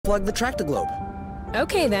unplug the Tractoglobe.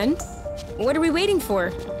 Okay then. What are we waiting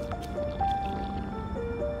for?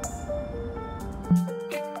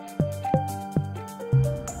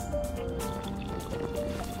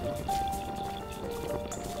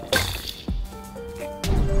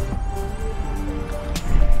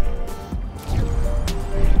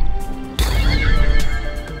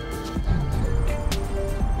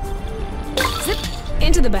 Zip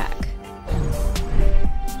into the back.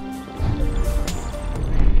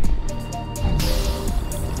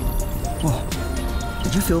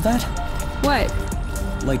 Did you feel that?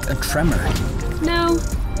 What? Like a tremor. No,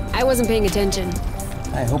 I wasn't paying attention.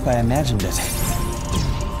 I hope I imagined it.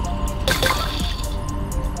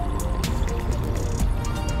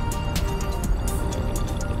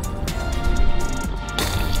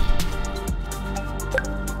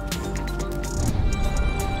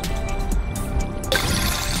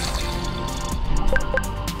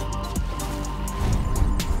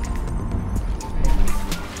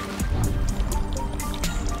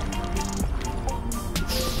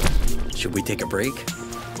 Should we take a break?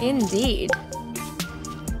 Indeed.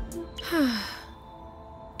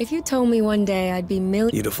 If you told me one day I'd be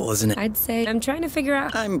Beautiful, isn't it? I'd say I'm trying to figure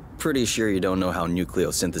out. I'm pretty sure you don't know how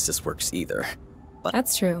nucleosynthesis works either. But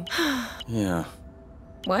That's true. yeah.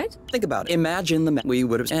 What? Think about it. Imagine we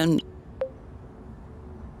would have... And...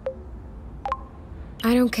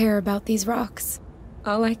 I don't care about these rocks.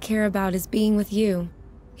 All I care about is being with you.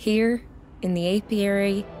 Here, in the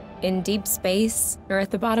apiary, in deep space, or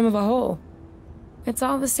at the bottom of a hole. It's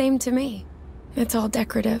all the same to me. It's all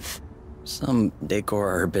decorative. Some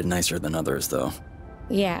decor are a bit nicer than others, though.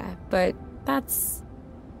 Yeah, but that's...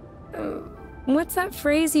 what's that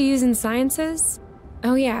phrase you use in sciences?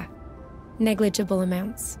 Oh yeah, negligible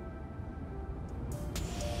amounts.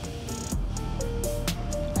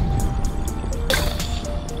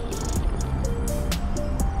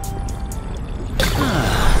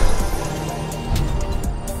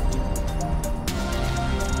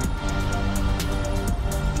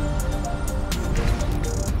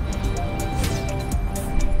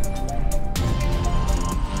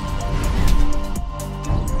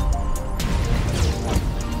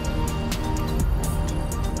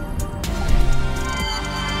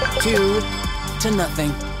 To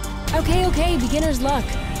nothing. Okay, beginner's luck.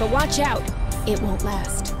 But watch out. It won't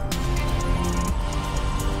last.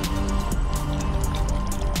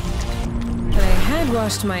 I had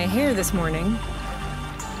washed my hair this morning.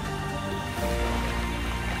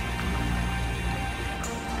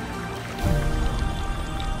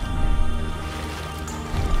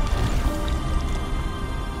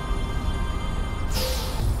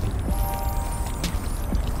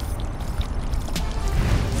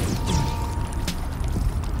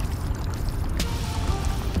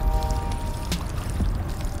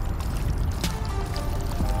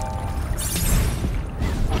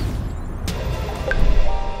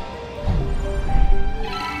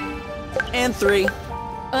 And 3.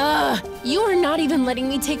 You are not even letting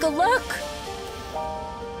me take a look.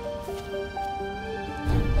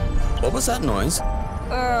 What was that noise?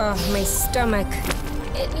 My stomach.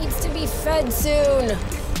 It needs to be fed soon.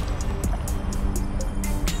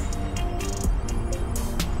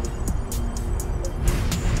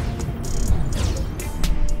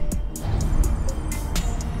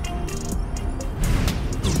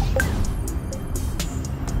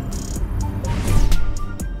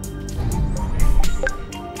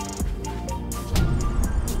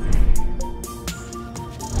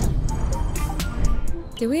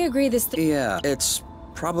 Do we agree this Yeah, it's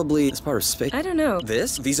probably as part of space. I don't know.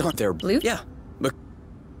 These aren't their Blue? Yeah. But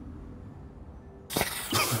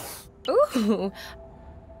Ooh.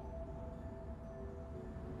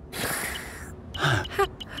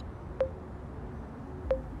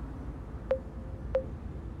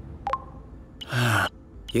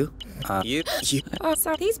 you? You. Oh,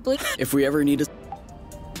 sorry. These blue. If we ever need a...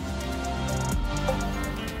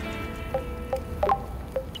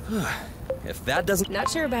 If that doesn't... Not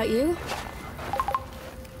sure about you.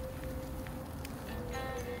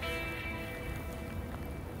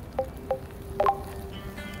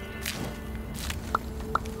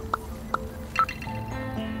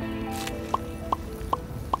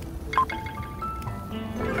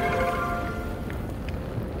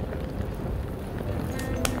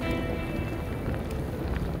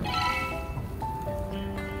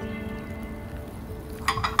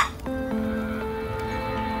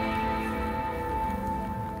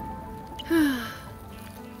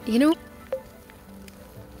 You know,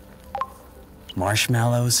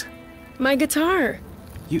 Marshmallows? my guitar.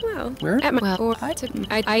 You... Well, Where? at my... Well, or I took...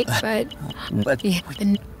 but... But... Yeah,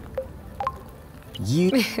 and...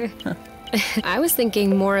 You... I was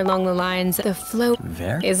thinking more along the lines of the float,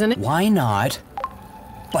 isn't it? Why not?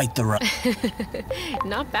 Bite the rope.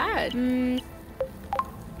 Not bad.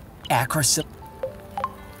 Accuracy.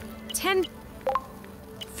 10.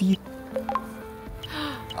 Feet.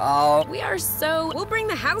 We are so... We'll bring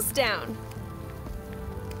the house down.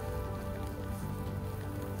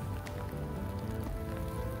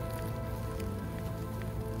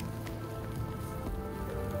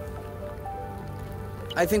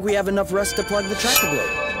 I think we have enough rust to plug the tractor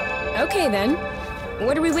blade. Okay then.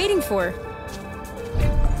 What are we waiting for?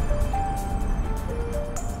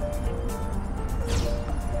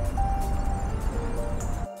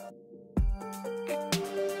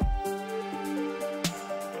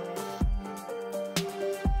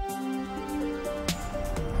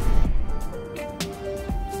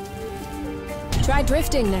 Try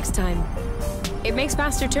drifting next time. It makes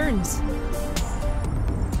faster turns.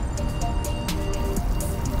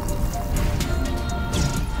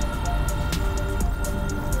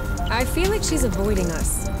 I feel like she's avoiding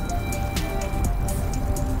us.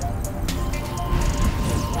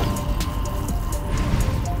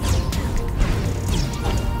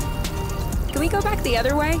 Can we go back the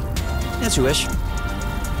other way? As you wish.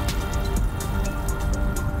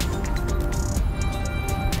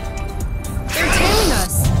 They're tailing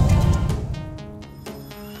us.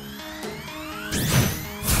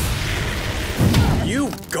 You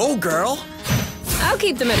go, girl! I'll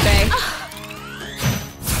keep them at bay.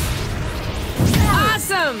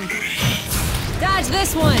 Awesome! Dodge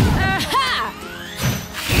this one! Aha!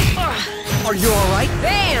 Are you alright?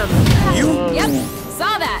 Bam! You? Yep,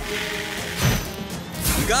 saw that.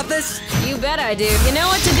 You got this? You bet I do. You know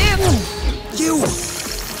what to do. You!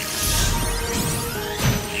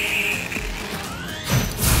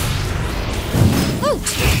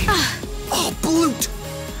 Oh, bloot!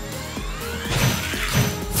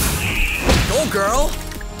 Go, girl!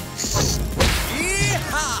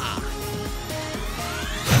 Yeehaw!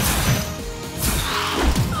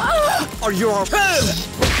 Are you all right?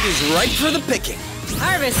 He's ripe for the picking.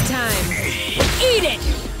 Harvest time. Eat it!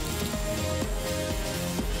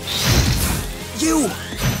 You!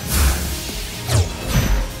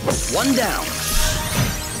 One down.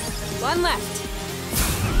 One left.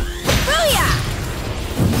 Booyah!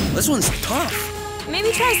 This one's tough.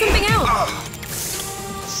 Maybe try something else.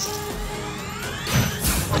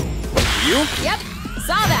 You? Yep,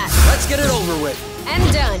 saw that. Let's get it over with.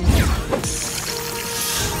 And done.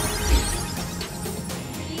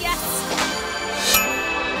 Yes!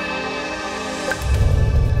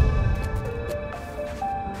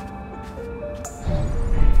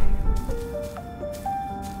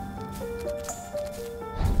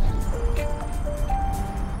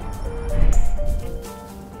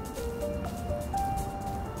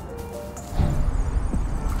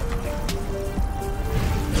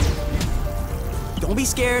 Don't be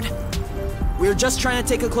scared. We're just trying to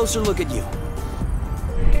take a closer look at you.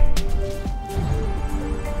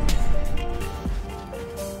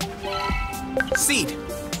 Seed.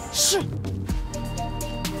 Shh.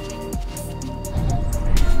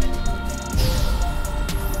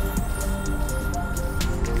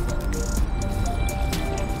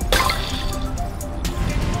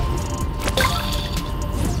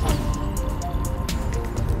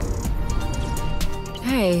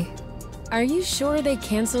 Hey, are you sure they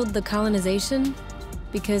canceled the colonization?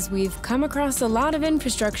 Because we've come across a lot of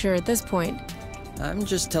infrastructure at this point. I'm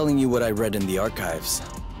just telling you what I read in the archives.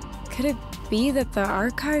 Could it be that the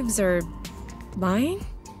archives are lying?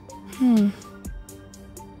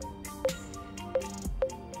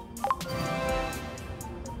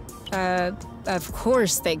 Of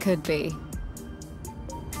course they could be.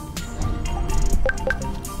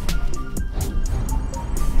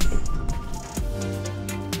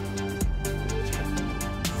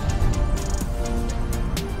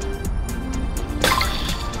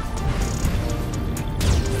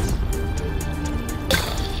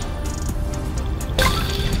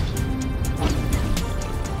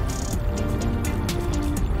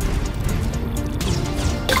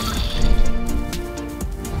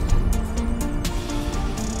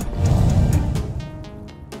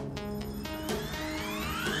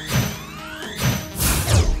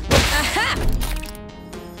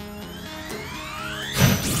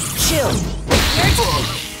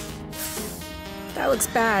 That looks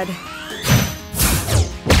bad.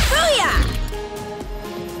 Booyah!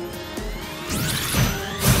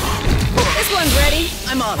 This one's ready.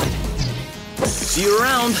 I'm on it. See you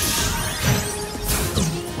around.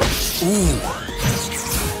 Ooh.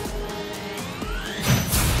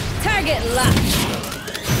 Target locked.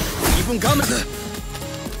 Keep them coming.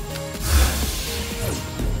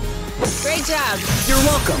 Great job. You're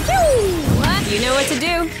welcome. You know what to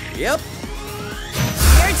do. Yep.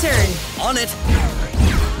 Your turn. On it.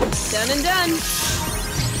 Done and done.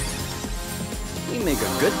 We make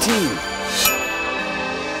a good team.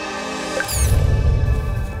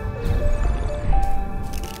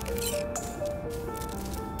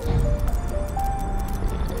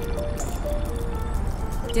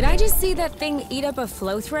 Did I just see that thing eat up a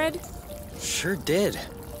flow thread? Sure did.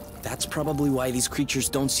 That's probably why these creatures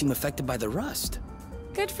don't seem affected by the rust.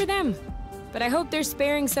 Good for them. But I hope they're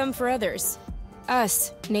sparing some for others.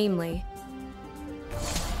 Us, namely.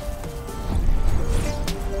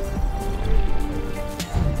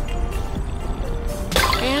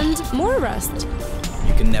 And more rust.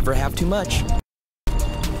 You can never have too much.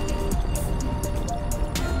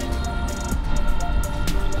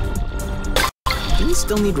 Do we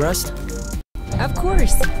still need rust? Of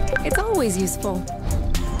course. It's always useful.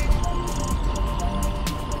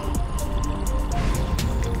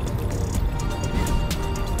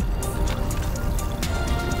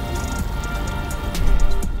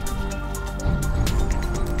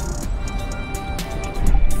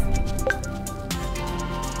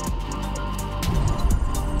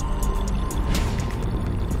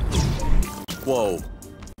 Whoa.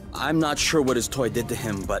 I'm not sure what his toy did to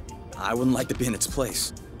him, but I wouldn't like to be in its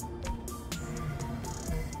place.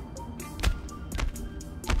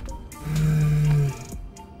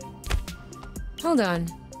 Hold on.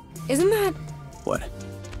 Isn't that... What?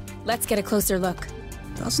 Let's get a closer look.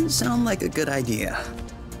 Doesn't sound like a good idea.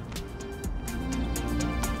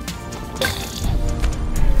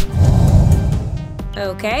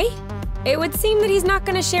 Okay. It would seem that he's not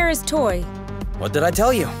gonna share his toy. What did I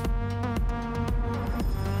tell you?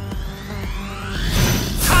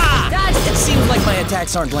 It seems like my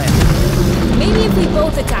attacks aren't landing. Maybe if we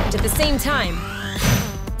both attacked at the same time.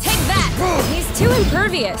 Take that! He's too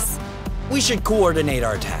impervious. We should coordinate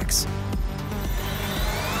our attacks.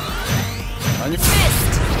 On your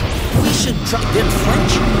Missed! We should try. Didn't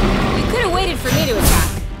flinch. You could have waited for me to attack.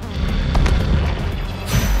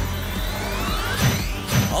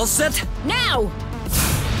 All set? Now!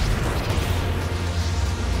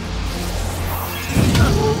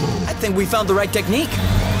 I think we found the right technique.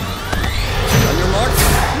 On your mark.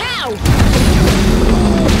 Now!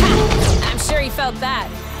 Ha! I'm sure he felt that.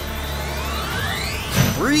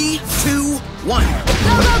 3, 2, 1.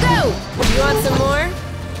 Go, go, go! You want some more?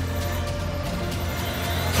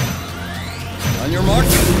 On your mark.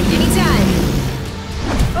 Anytime.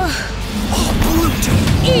 Oh, brute!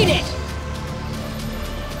 Eat it!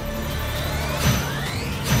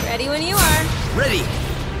 Ready when you are. Ready.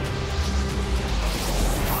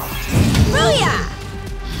 Booyah!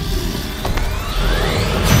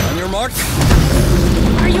 On your mark.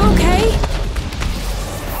 Are you okay?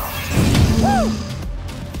 Woo!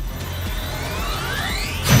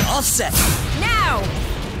 All set. Now!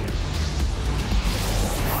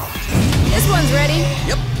 This one's ready.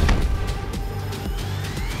 Yep.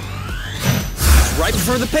 Right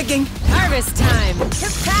for the picking. Harvest time.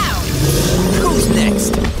 Kapow! Who's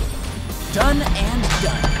next? Done and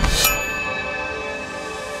done.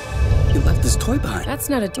 You left this toy behind. That's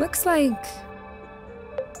not a... Looks like...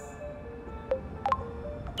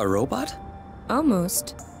 A robot?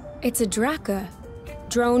 Almost. It's a Draka.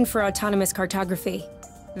 Drone for autonomous cartography.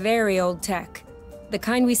 Very old tech. The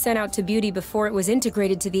kind we sent out to Beauty before it was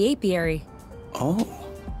integrated to the apiary. Oh.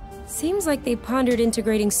 Seems like they pondered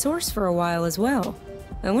integrating Source for a while as well.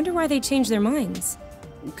 I wonder why they changed their minds.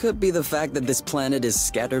 Could be the fact that this planet is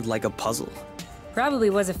scattered like a puzzle. Probably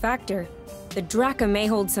was a factor. The Draka may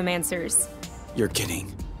hold some answers. You're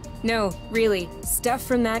kidding. No, really. Stuff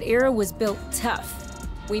from that era was built tough.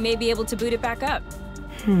 We may be able to boot it back up.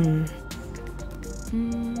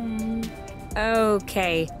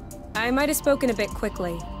 Okay. I might have spoken a bit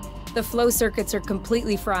quickly. The flow circuits are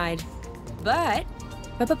completely fried. But...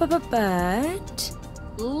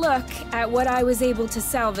 look at what I was able to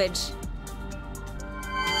salvage.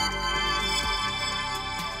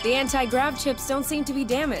 The anti-grav chips don't seem to be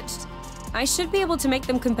damaged. I should be able to make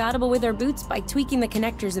them compatible with our boots by tweaking the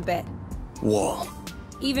connectors a bit. Whoa.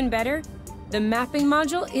 Even better, the mapping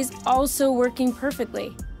module is also working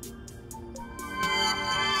perfectly.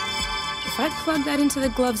 If I plug that into the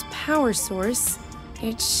glove's power source,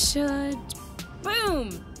 it should...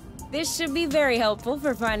 Boom! This should be very helpful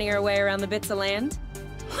for finding our way around the bits of land.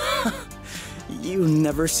 You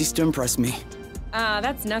never cease to impress me.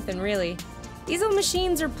 That's nothing really. These old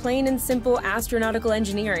machines are plain and simple astronautical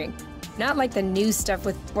engineering. Not like the new stuff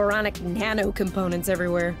with boronic nano components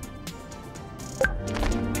everywhere.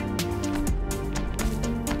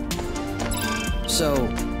 So,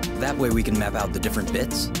 that way we can map out the different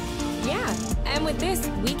bits? Yeah, And with this,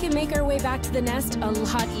 we can make our way back to the nest a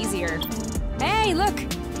lot easier. Hey, look!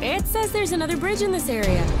 It says there's another bridge in this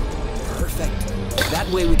area. Perfect. That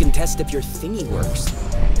way we can test if your thingy works.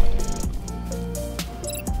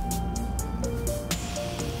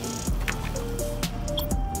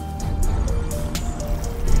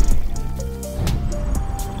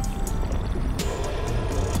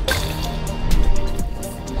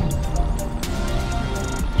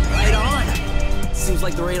 Right on! Seems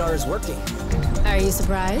like the radar is working. Are you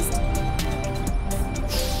surprised?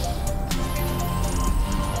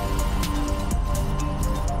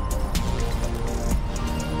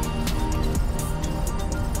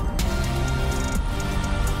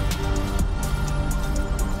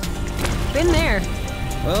 Been there.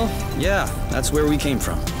 Well, yeah, that's where we came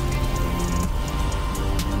from.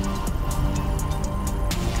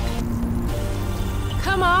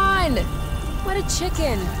 Come on! What a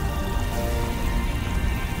chicken.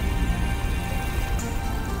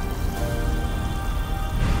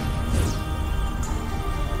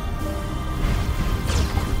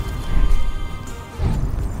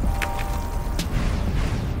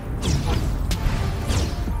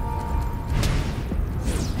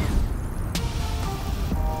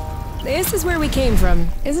 This is where we came from,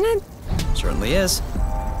 isn't it? Certainly is.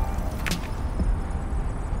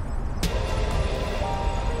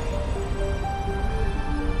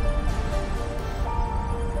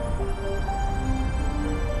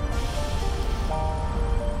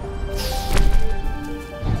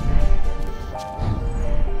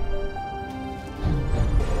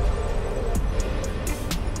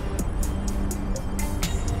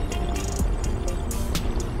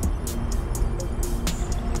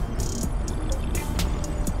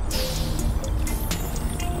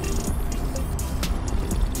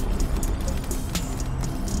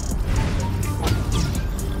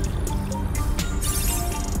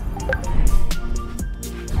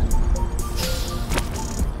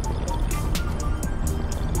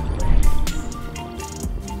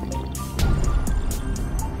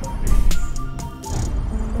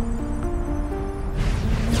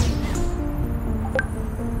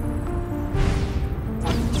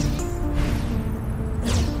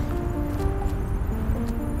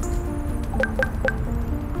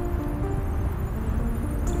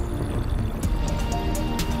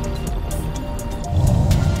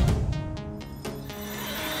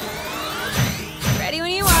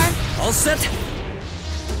 All set?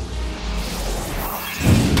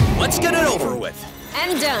 Let's get it over with.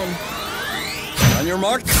 And done. On your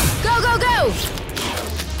mark. Go, go, go!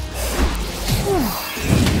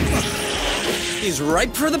 He's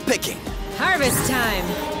ripe for the picking. Harvest time.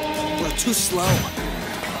 We're too slow.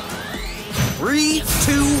 3, 2,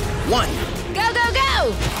 1. Go, go,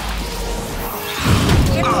 go!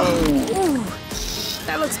 Ooh,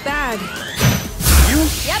 that looks bad. You?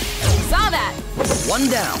 Yep, saw that. 1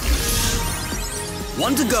 down.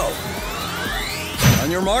 1 to go. On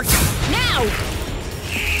your mark. Now!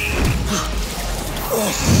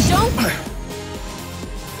 Don't...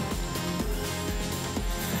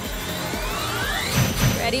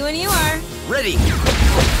 Ready when you are. Ready. You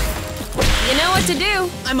know what to do.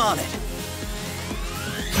 I'm on it.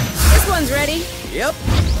 This one's ready. Yep.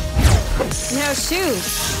 Now shoot.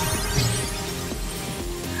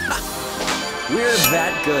 We're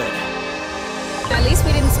that good. At least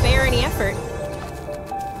we didn't spare any effort.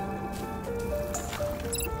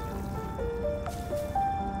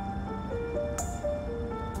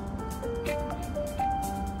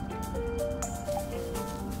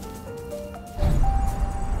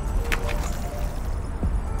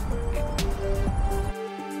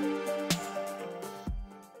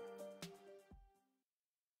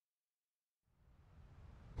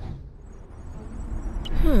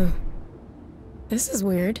 This is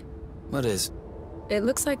weird. What is? It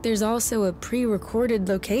looks like there's also a pre-recorded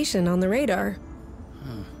location on the radar.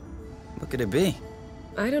 What could it be?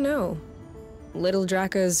 I don't know. Little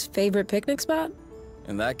Draco's favorite picnic spot?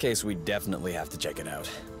 In that case, we definitely have to check it out.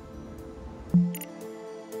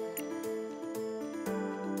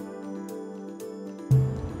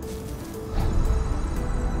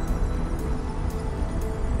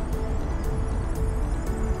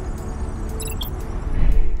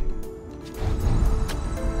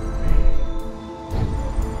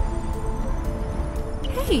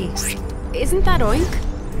 Hey, isn't that Oink?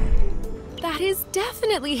 That is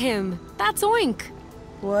definitely him. That's Oink.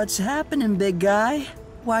 What's happening, big guy?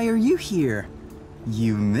 Why are you here?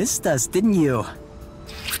 You missed us, didn't you?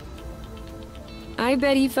 I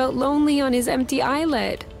bet he felt lonely on his empty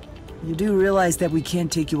islet. You do realize that we can't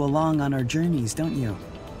take you along on our journeys, don't you?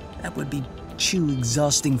 That would be too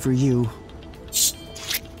exhausting for you.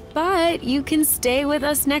 But you can stay with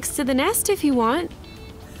us next to the nest if you want.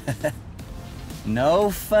 No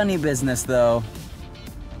funny business, though.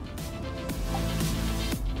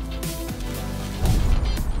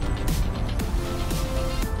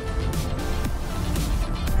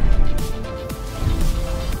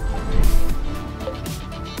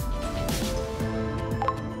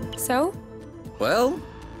 So? Well,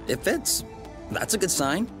 it fits. That's a good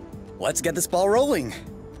sign. Let's get this ball rolling.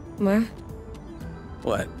 What?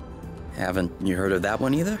 What? Haven't you heard of that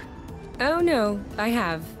one either? Oh no, I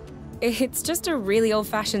have. It's just a really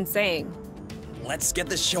old-fashioned saying. Let's get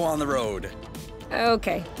this show on the road.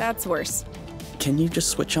 Okay, that's worse. Can you just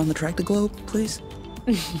switch on the Track-to-Globe, please?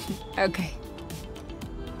 Okay.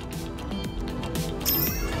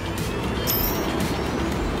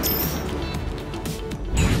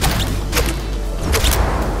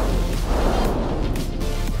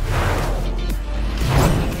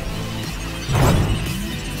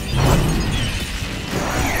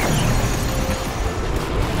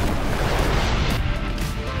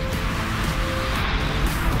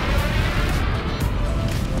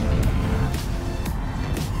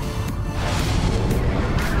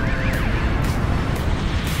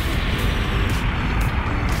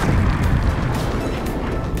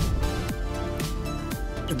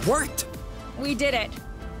 It worked! We did it.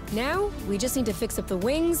 Now, we just need to fix up the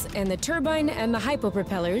wings and the turbine and the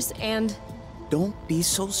hypopropellers and... Don't be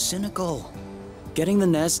so cynical. Getting the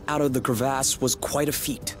nest out of the crevasse was quite a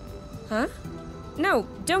feat. Huh? No,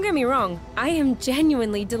 don't get me wrong. I am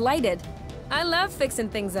genuinely delighted. I love fixing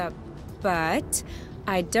things up. But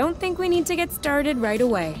I don't think we need to get started right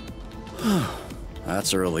away.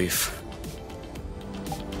 That's a relief.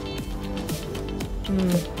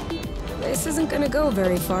 This isn't gonna go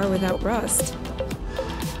very far without rust.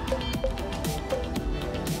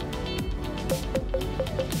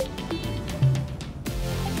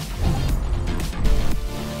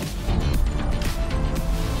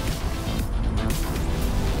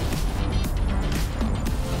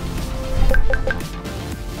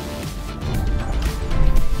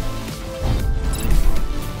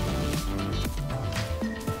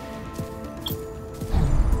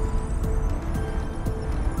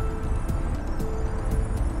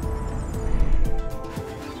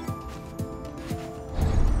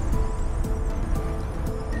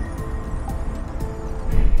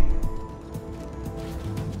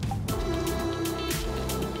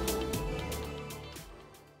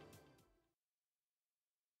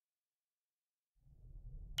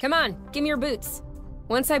 Come on, give me your boots.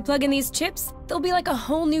 Once I plug in these chips, they'll be like a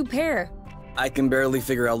whole new pair. I can barely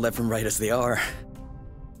figure out left from right as they are.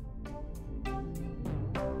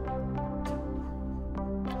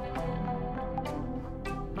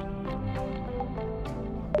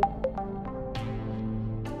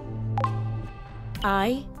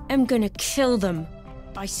 I am gonna kill them.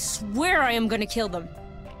 I swear I am gonna kill them.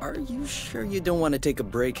 Are you sure you don't want to take a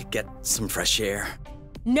break, get some fresh air?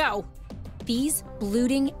 No! These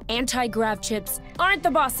bloating anti-grav chips aren't the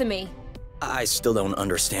boss of me. I still don't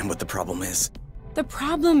understand what the problem is. The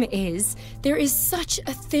problem is, there is such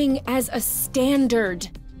a thing as a standard.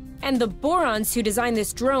 And the Borons who designed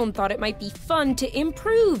this drone thought it might be fun to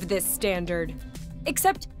improve this standard.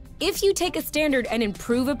 Except, if you take a standard and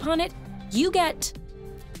improve upon it, you get...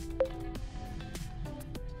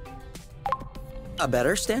 A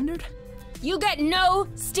better standard? You get no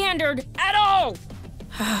standard at all!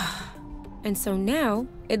 And so now,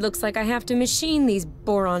 it looks like I have to machine these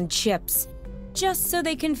boron chips, just so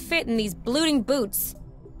they can fit in these bloating boots.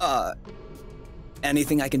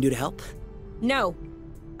 Anything I can do to help? No,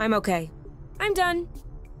 I'm okay. I'm done.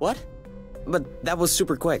 What? But that was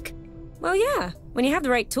super quick. Well, yeah, when you have the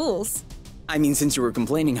right tools. I mean, since you were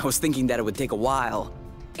complaining, I was thinking that it would take a while.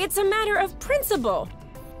 It's a matter of principle.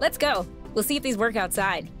 Let's go. We'll see if these work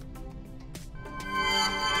outside.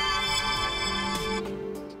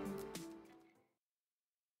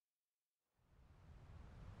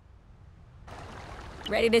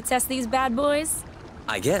 Ready to test these bad boys?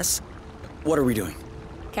 I guess. What are we doing?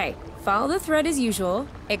 Okay, follow the thread as usual,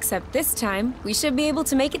 except this time, we should be able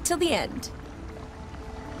to make it till the end.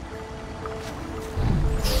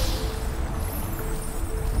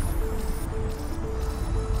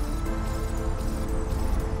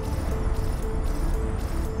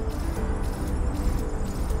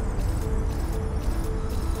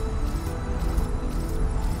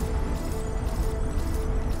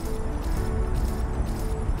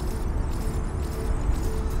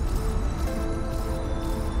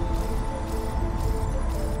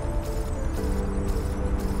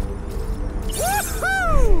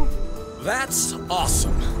 That's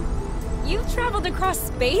awesome. You've traveled across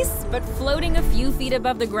space, but floating a few feet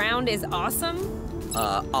above the ground is awesome?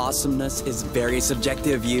 Awesomeness is very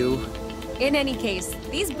subjective, you. In any case,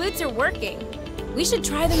 these boots are working. We should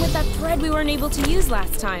try them with that thread we weren't able to use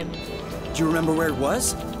last time. Do you remember where it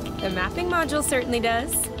was? The mapping module certainly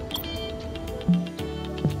does.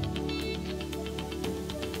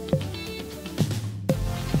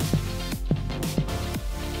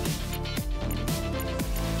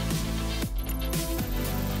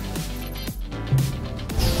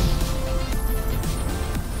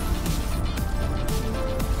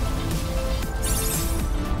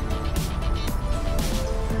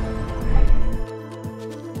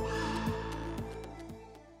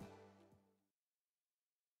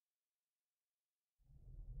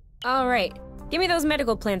 All right, give me those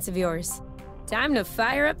medical plants of yours. Time to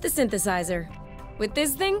fire up the synthesizer. With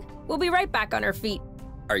this thing, we'll be right back on our feet.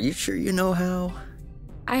 Are you sure you know how?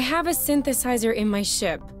 I have a synthesizer in my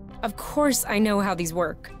ship. Of course I know how these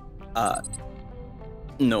work.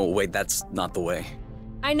 No, wait, that's not the way.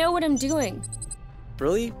 I know what I'm doing.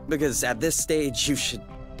 Really? Because at this stage, you should...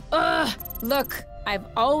 Ugh! Look, I've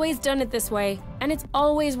always done it this way, and it's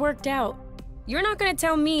always worked out. You're not gonna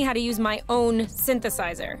tell me how to use my own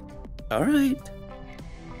synthesizer. All right.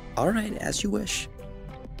 All right, as you wish.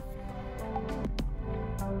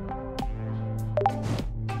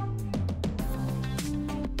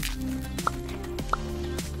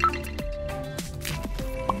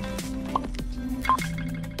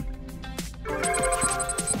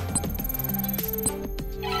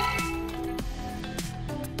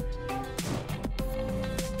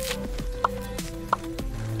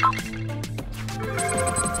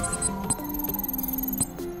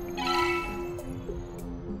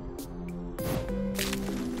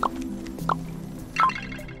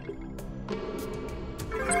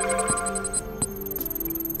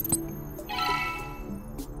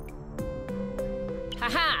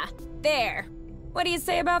 Haha! There! What do you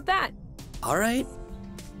say about that? All right.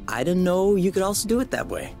 I didn't know you could also do it that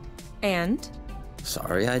way. And?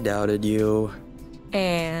 Sorry I doubted you.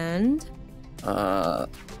 And? I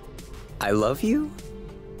love you?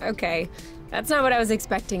 Okay, that's not what I was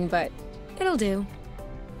expecting, but it'll do.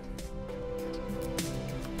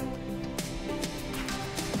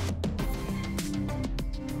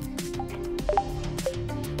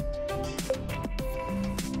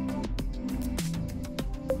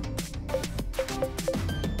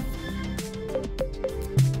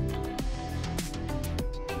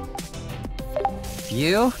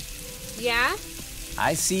 You? Yeah?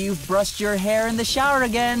 I see you've brushed your hair in the shower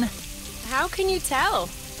again. How can you tell?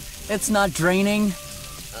 It's not draining.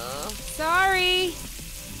 Oh, sorry.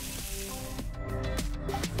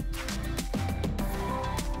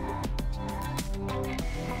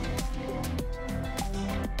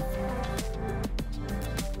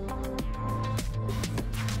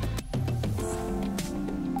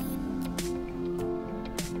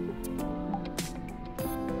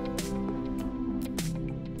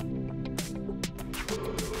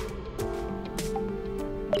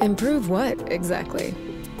 Improve what, exactly?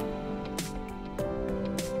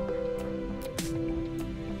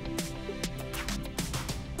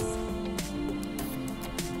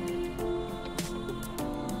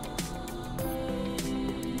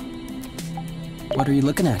 What are you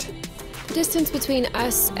looking at? Distance between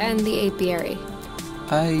us and the apiary.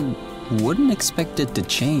 I wouldn't expect it to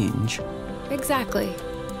change. Exactly.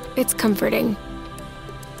 It's comforting.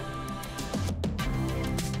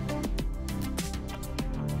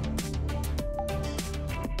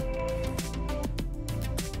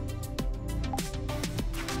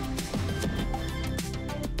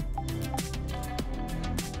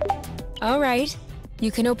 All right,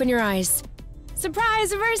 you can open your eyes.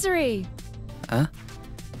 Surprise anniversary! Huh?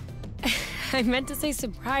 I meant to say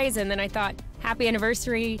surprise, and then I thought, happy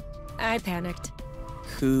anniversary. I panicked.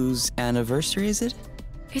 Whose anniversary is it?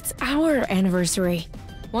 It's our anniversary.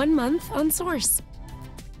 1 month on Source.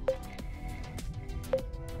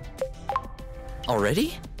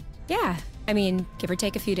 Already? Yeah, I mean, give or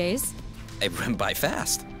take a few days. It went by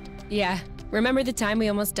fast. Yeah, remember the time we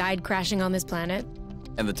almost died crashing on this planet?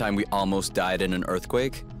 And the time we almost died in an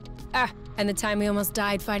earthquake? Ah, and the time we almost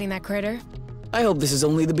died fighting that critter? I hope this is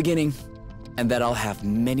only the beginning, and that I'll have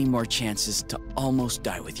many more chances to almost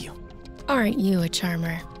die with you. Aren't you a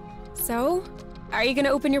charmer? So, are you gonna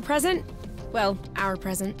open your present? Well, our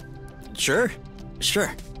present. Sure,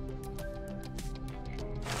 sure.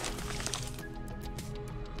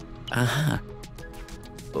 Uh-huh.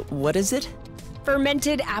 What is it?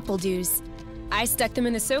 Fermented apple dews. I stuck them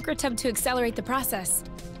in the soaker tub to accelerate the process.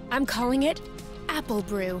 I'm calling it Apple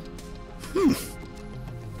Brew.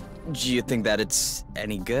 Do you think that it's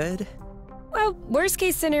any good? Well, worst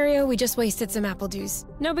case scenario, we just wasted some apple juice.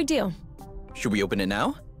 No big deal. Should we open it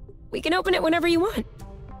now? We can open it whenever you want.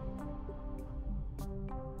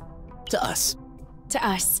 To us. To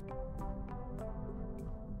us.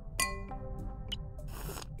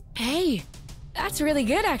 Hey, that's really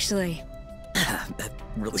good, actually. That's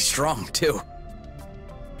really strong, too.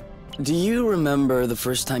 Do you remember the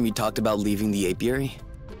first time you talked about leaving the apiary?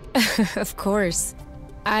 Of course.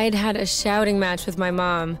 I'd had a shouting match with my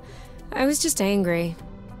mom. I was just angry.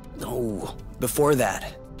 No, before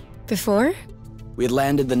that. Before? We had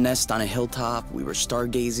landed the nest on a hilltop, we were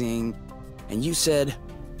stargazing, and you said,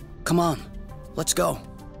 "Come on, let's go."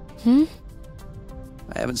 I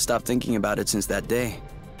haven't stopped thinking about it since that day.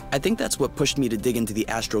 I think that's what pushed me to dig into the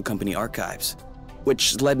Astro Company archives,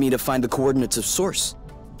 which led me to find the coordinates of Source.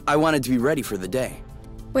 I wanted to be ready for the day.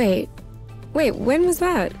 Wait, when was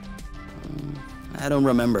that? I don't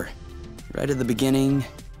remember. Right at the beginning,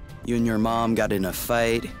 you and your mom got in a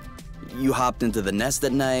fight. You hopped into the nest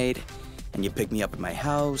at night, and you picked me up at my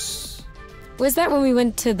house. Was that when we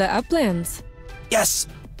went to the uplands? Yes,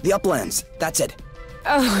 the uplands, that's it.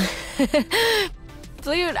 Oh,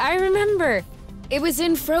 Flute, I remember. It was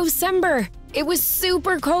in Frocember. It was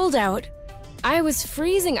super cold out. I was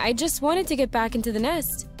freezing. I just wanted to get back into the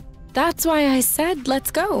nest. That's why I said,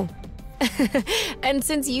 let's go. And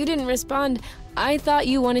since you didn't respond, I thought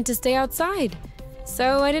you wanted to stay outside.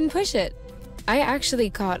 So I didn't push it. I actually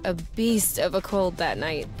caught a beast of a cold that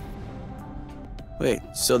night. Wait,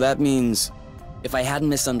 so that means if I hadn't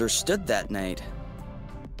misunderstood that night...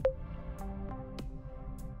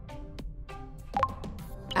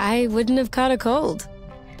 I wouldn't have caught a cold.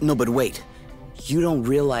 No, but wait. You don't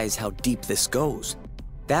realize how deep this goes.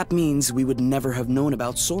 That means we would never have known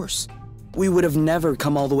about Source. We would have never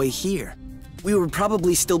come all the way here. We would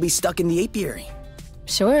probably still be stuck in the apiary.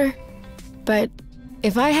 Sure, but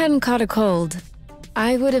if I hadn't caught a cold,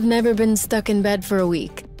 I would have never been stuck in bed for a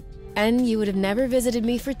week. And you would have never visited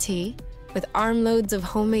me for tea, with armloads of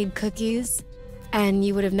homemade cookies. And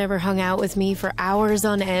you would have never hung out with me for hours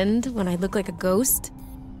on end when I look like a ghost.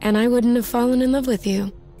 And I wouldn't have fallen in love with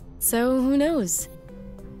you. So who knows?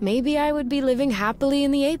 Maybe I would be living happily in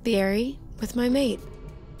the apiary with my mate.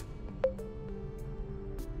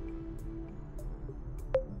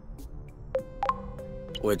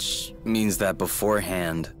 Which means that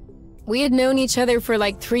beforehand... We had known each other for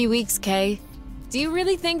like 3 weeks, Kay. Do you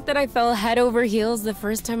really think that I fell head over heels the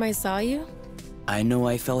first time I saw you? I know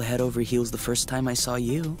I fell head over heels the first time I saw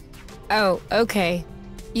you. Oh, okay.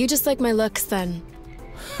 You just like my looks then.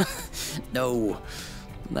 No,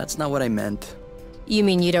 that's not what I meant. You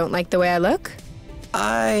mean you don't like the way I look?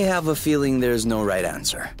 I have a feeling there's no right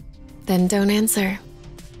answer. Then don't answer.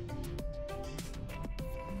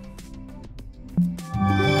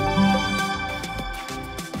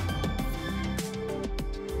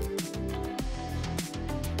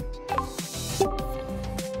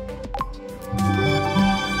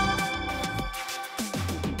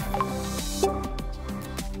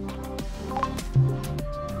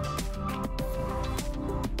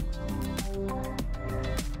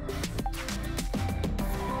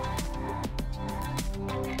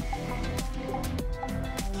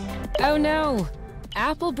 Oh no!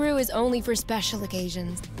 Apple brew is only for special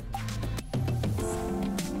occasions.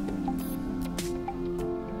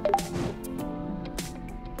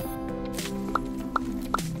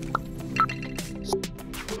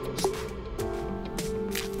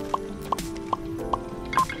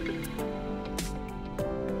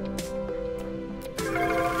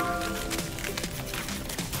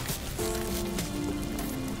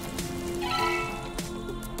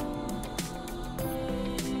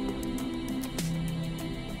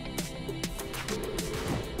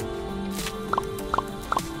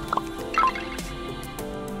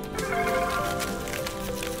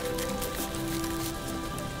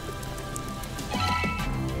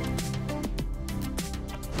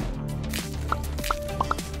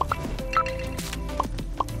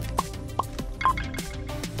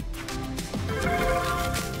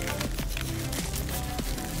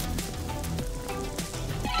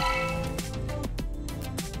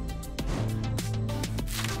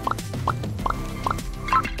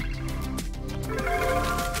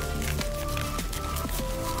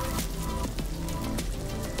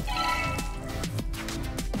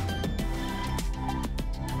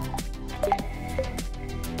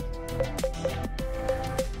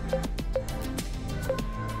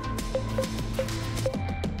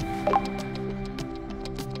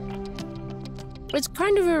 It's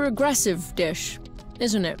kind of a regressive dish,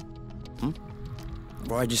 isn't it?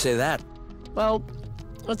 Why'd you say that? Well,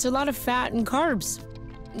 it's a lot of fat and carbs.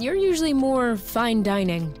 You're usually more fine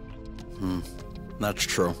dining. That's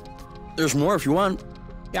true. There's more if you want.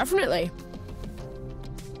 Definitely.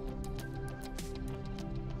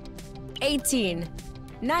 18,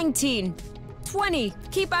 19, 20.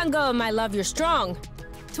 Keep on going, my love, you're strong.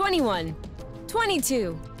 21,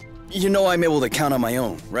 22. You know I'm able to count on my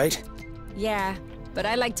own, right? Yeah, but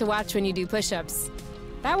I like to watch when you do push-ups.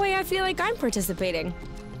 That way I feel like I'm participating.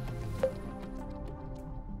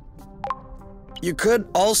 You could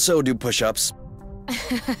also do push-ups.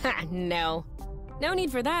 No. No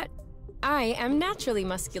need for that. I am naturally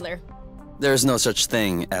muscular. There's no such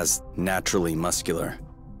thing as naturally muscular.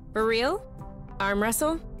 For real? Arm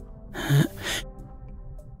wrestle?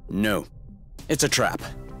 No. It's a trap.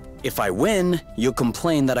 If I win, you'll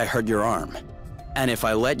complain that I hurt your arm. And if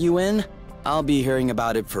I let you in, I'll be hearing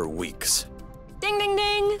about it for weeks. Ding ding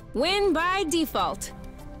ding! Win by default.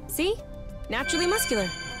 See? Naturally muscular.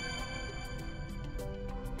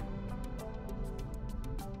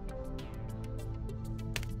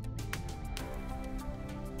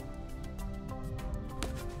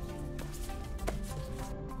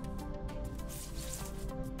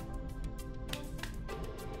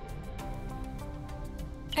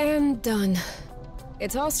 And done.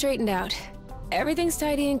 It's all straightened out. Everything's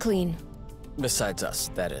tidy and clean. Besides us,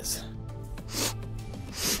 that is.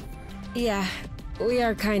 Yeah, we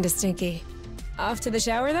are kinda stinky. Off to the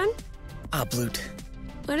shower then? Ah, Bloot.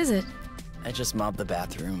 What is it? I just mobbed the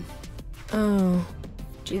bathroom. Oh.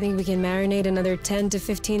 Do you think we can marinate another 10 to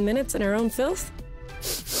 15 minutes in our own filth?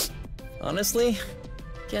 Honestly,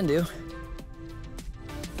 can do.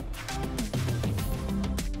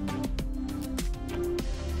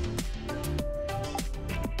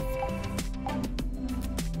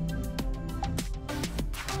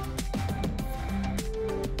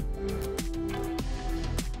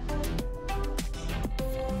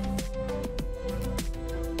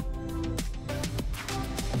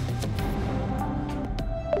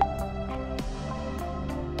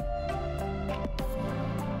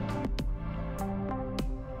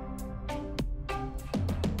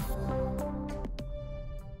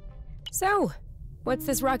 So, what's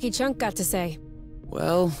this rocky chunk got to say?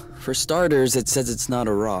 Well, for starters, it says it's not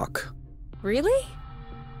a rock. Really?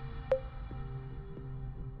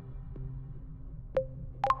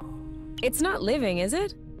 It's not living, is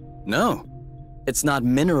it? No. It's not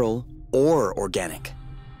mineral or organic.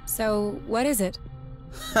 So, what is it?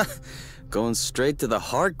 Going straight to the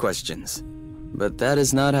hard questions. But that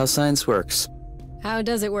is not how science works. How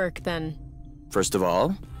does it work, then? First of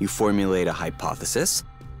all, you formulate a hypothesis.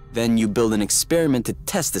 Then you build an experiment to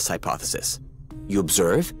test this hypothesis. You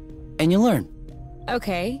observe, and you learn.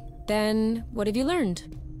 Okay, then what have you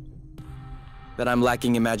learned? That I'm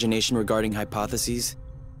lacking imagination regarding hypotheses?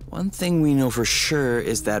 One thing we know for sure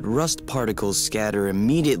is that rust particles scatter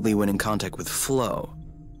immediately when in contact with flow.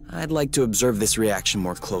 I'd like to observe this reaction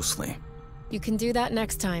more closely. You can do that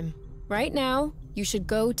next time. Right now, you should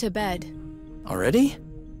go to bed. Already?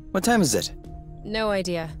 What time is it? No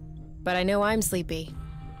idea, but I know I'm sleepy.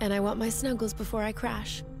 And I want my snuggles before I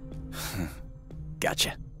crash.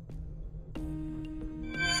 Gotcha.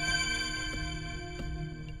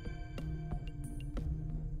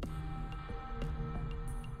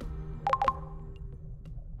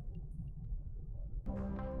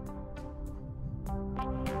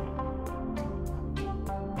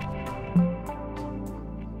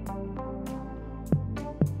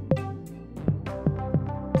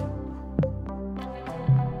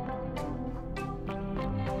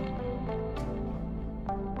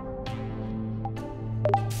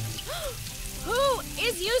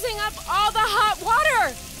 Using up all the hot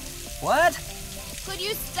water! What? Could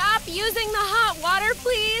you stop using the hot water,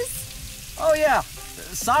 please? Oh yeah,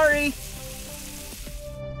 sorry.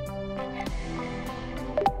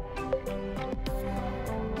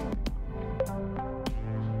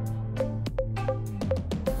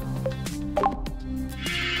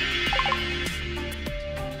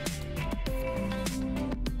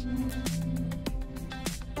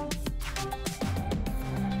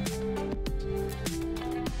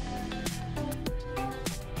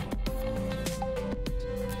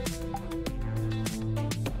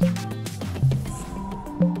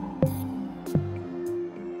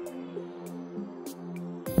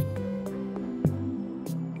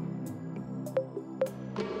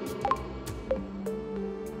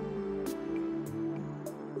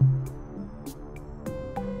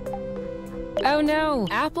 Oh no,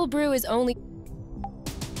 Apple Brew is only...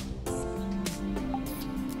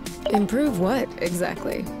 Improve what,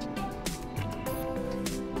 exactly?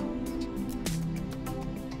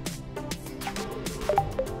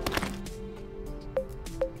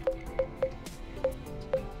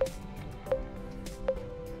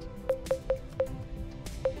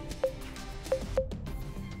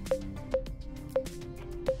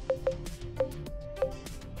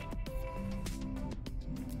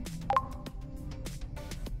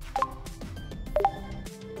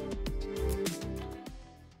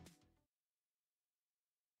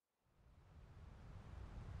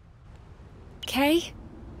 okay?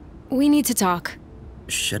 We need to talk.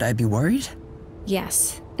 Should I be worried?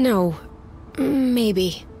 Yes. No.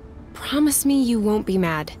 Maybe. Promise me you won't be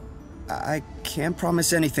mad. I can't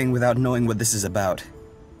promise anything without knowing what this is about.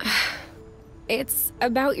 It's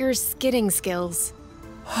about your skidding skills.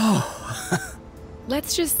 Oh.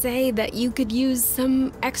 Let's just say that you could use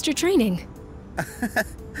some extra training.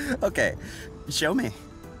 Okay, show me.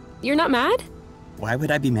 You're not mad? Why would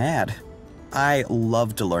I be mad? I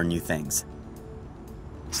love to learn new things.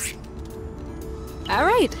 All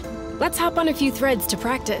right, let's hop on a few threads to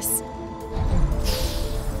practice.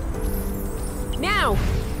 Now!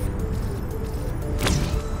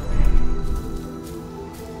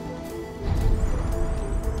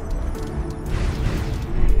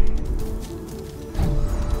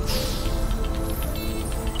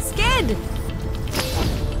 Skid!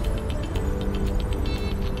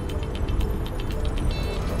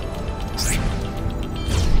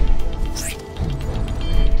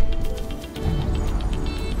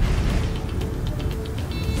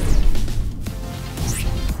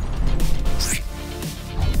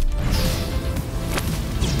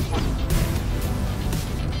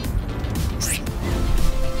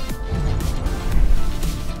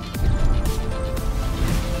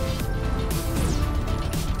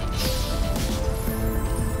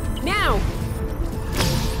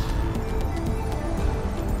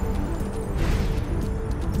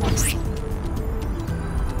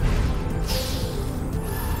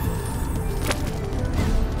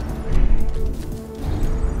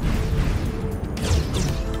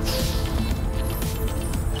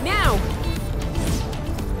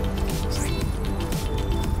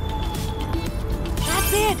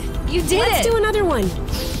 You did it! Let's do another one.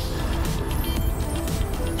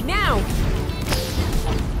 Now!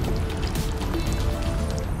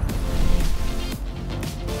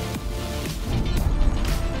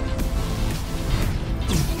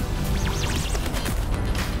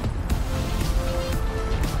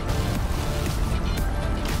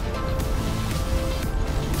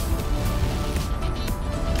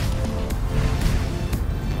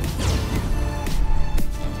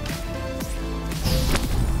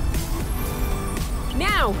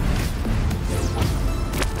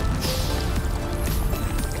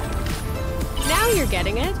 Now you're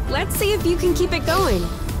getting it. Let's see if you can keep it going.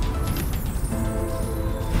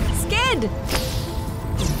 Skid!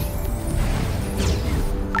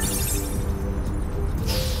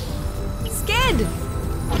 Skid!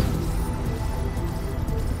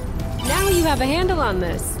 Now you have a handle on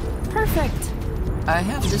this. Perfect. I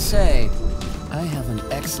have to say, I have an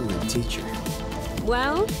excellent teacher.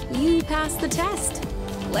 Well, you passed the test.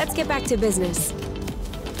 Let's get back to business.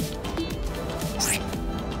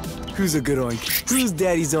 Who's a good oink? Who's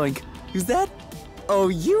daddy's oink? Who's that? Oh,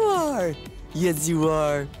 you are! Yes, you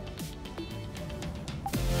are.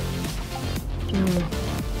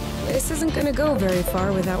 This isn't gonna go very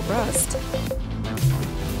far without Rust.